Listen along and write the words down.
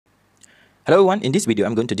Hello everyone, in this video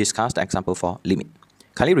I'm going to discuss the example for limit.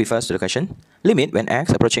 Kindly refers to the question, limit when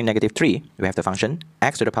x approaching negative 3, we have the function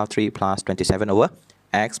x to the power 3 plus 27 over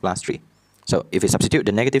x plus 3. So if we substitute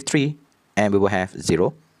the negative 3, and we will have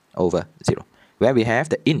 0 over 0, where we have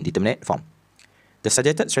the indeterminate form. The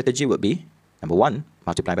suggested strategy would be, number 1,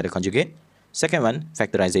 multiply by the conjugate. Second one,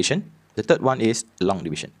 factorization. The third one is long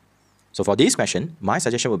division. So for this question, my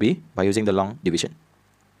suggestion would be by using the long division.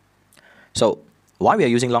 So why we are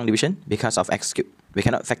using long division? Because of x cubed. We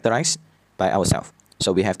cannot factorize by ourselves.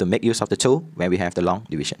 So we have to make use of the tool when we have the long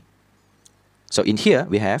division. So in here,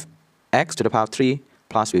 we have x to the power 3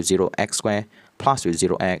 plus with 0 x squared plus with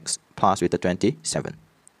 0x plus with the 27.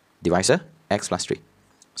 Divisor, x plus 3.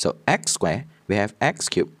 So x squared, we have x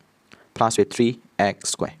cubed plus with 3x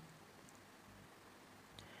squared.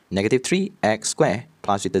 Negative 3x squared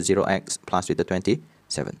plus with the 0x plus with the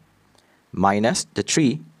 27. Minus the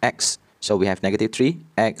 3x. So we have negative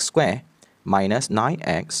 3x squared minus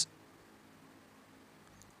 9x.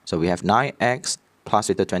 So we have 9x plus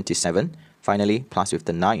with the 27. Finally, plus with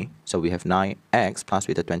the 9. So we have 9x plus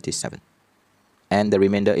with the 27. And the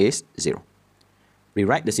remainder is 0.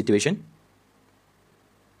 Rewrite the situation.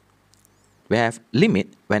 We have limit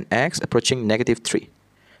when x approaching negative 3.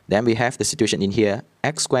 Then we have the situation in here,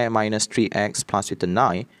 x squared minus 3x plus with the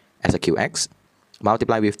 9 as a qx.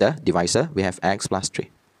 Multiply with the divisor, we have x plus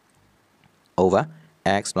 3. Over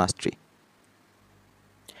x plus 3.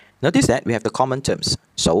 Notice that we have the common terms,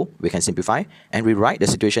 so we can simplify and rewrite the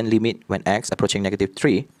situation limit when x approaching negative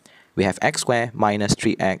 3. We have x squared minus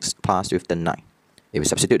 3x plus with the 9. If we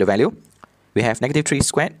substitute the value, we have negative 3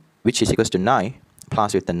 squared, which is equals to 9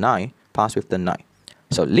 plus with the 9 plus with the 9.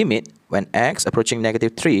 So limit when x approaching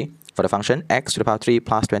negative 3 for the function x to the power 3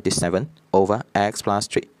 plus 27 over x plus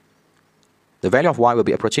 3. The value of y will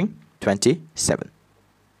be approaching 27.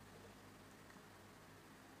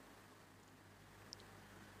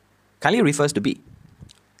 Kindly refers to b.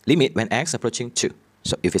 Limit when x approaching 2.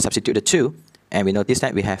 So if we substitute the 2, and we notice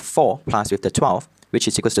that we have 4 plus with the 12, which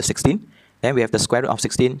is equals to 16, then we have the square root of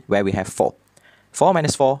 16 where we have 4. 4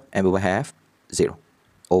 minus 4, and we will have 0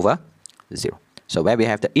 over 0. So where we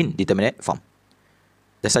have the indeterminate form.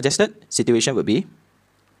 The suggested situation would be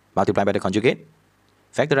multiply by the conjugate,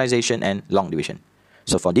 factorization, and long division.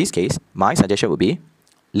 So for this case, my suggestion would be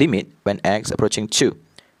limit when x approaching 2.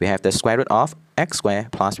 We have the square root of x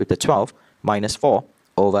squared plus with the 12 minus 4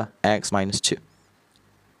 over x minus 2.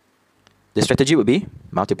 The strategy would be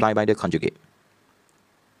multiply by the conjugate.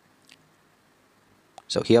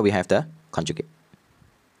 So here we have the conjugate.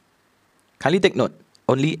 Kindly take note,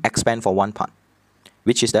 only expand for one part,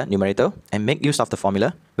 which is the numerator, and make use of the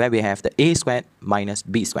formula where we have the a squared minus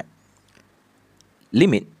b squared.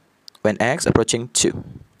 Limit when x approaching 2.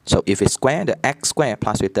 So if we square the x squared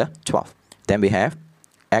plus with the 12, then we have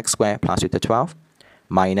x squared plus with the 12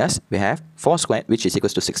 minus we have 4 squared, which is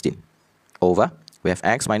equals to 16, over we have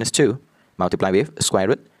x minus 2 multiply with square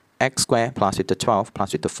root x squared plus with the 12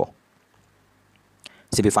 plus with the 4.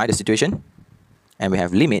 Simplify the situation, and we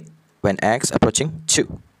have limit when x approaching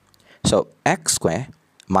 2. So x squared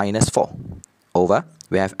minus 4 over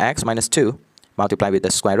we have x minus 2 multiply with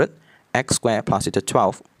the square root x squared plus with the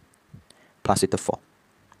 12 plus with the 4.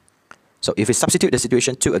 So if we substitute the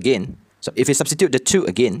situation 2 again, so if we substitute the 2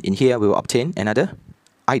 again in here, we will obtain another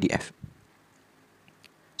IDF.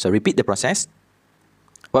 So repeat the process.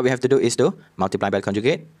 What we have to do is to multiply by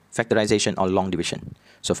conjugate, factorization, or long division.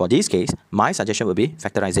 So for this case, my suggestion would be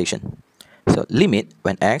factorization. So limit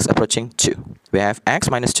when x approaching 2. We have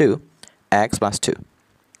x minus 2, x plus 2,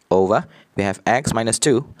 over we have x minus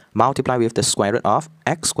 2 multiply with the square root of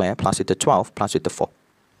x squared plus with the 12 plus with the 4.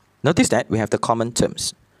 Notice that we have the common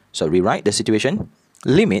terms. So rewrite the situation.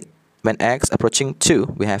 Limit when x approaching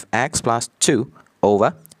 2, we have x plus 2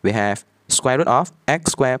 over we have square root of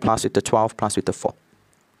x squared plus with the 12 plus with the 4.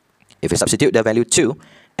 If we substitute the value 2,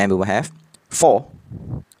 and we will have 4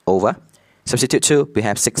 over, substitute 2, we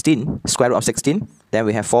have 16, square root of 16, then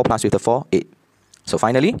we have 4 plus with the 4, 8. So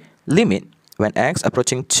finally, limit when x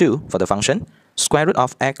approaching 2 for the function, square root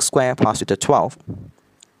of x squared plus with the 12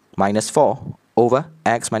 minus 4 over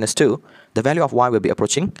x minus 2, the value of y will be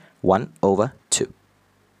approaching 1 over 2.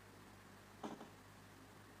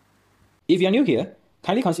 If you are new here,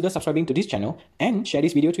 kindly consider subscribing to this channel and share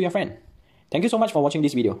this video to your friend. Thank you so much for watching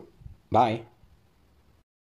this video. Bye.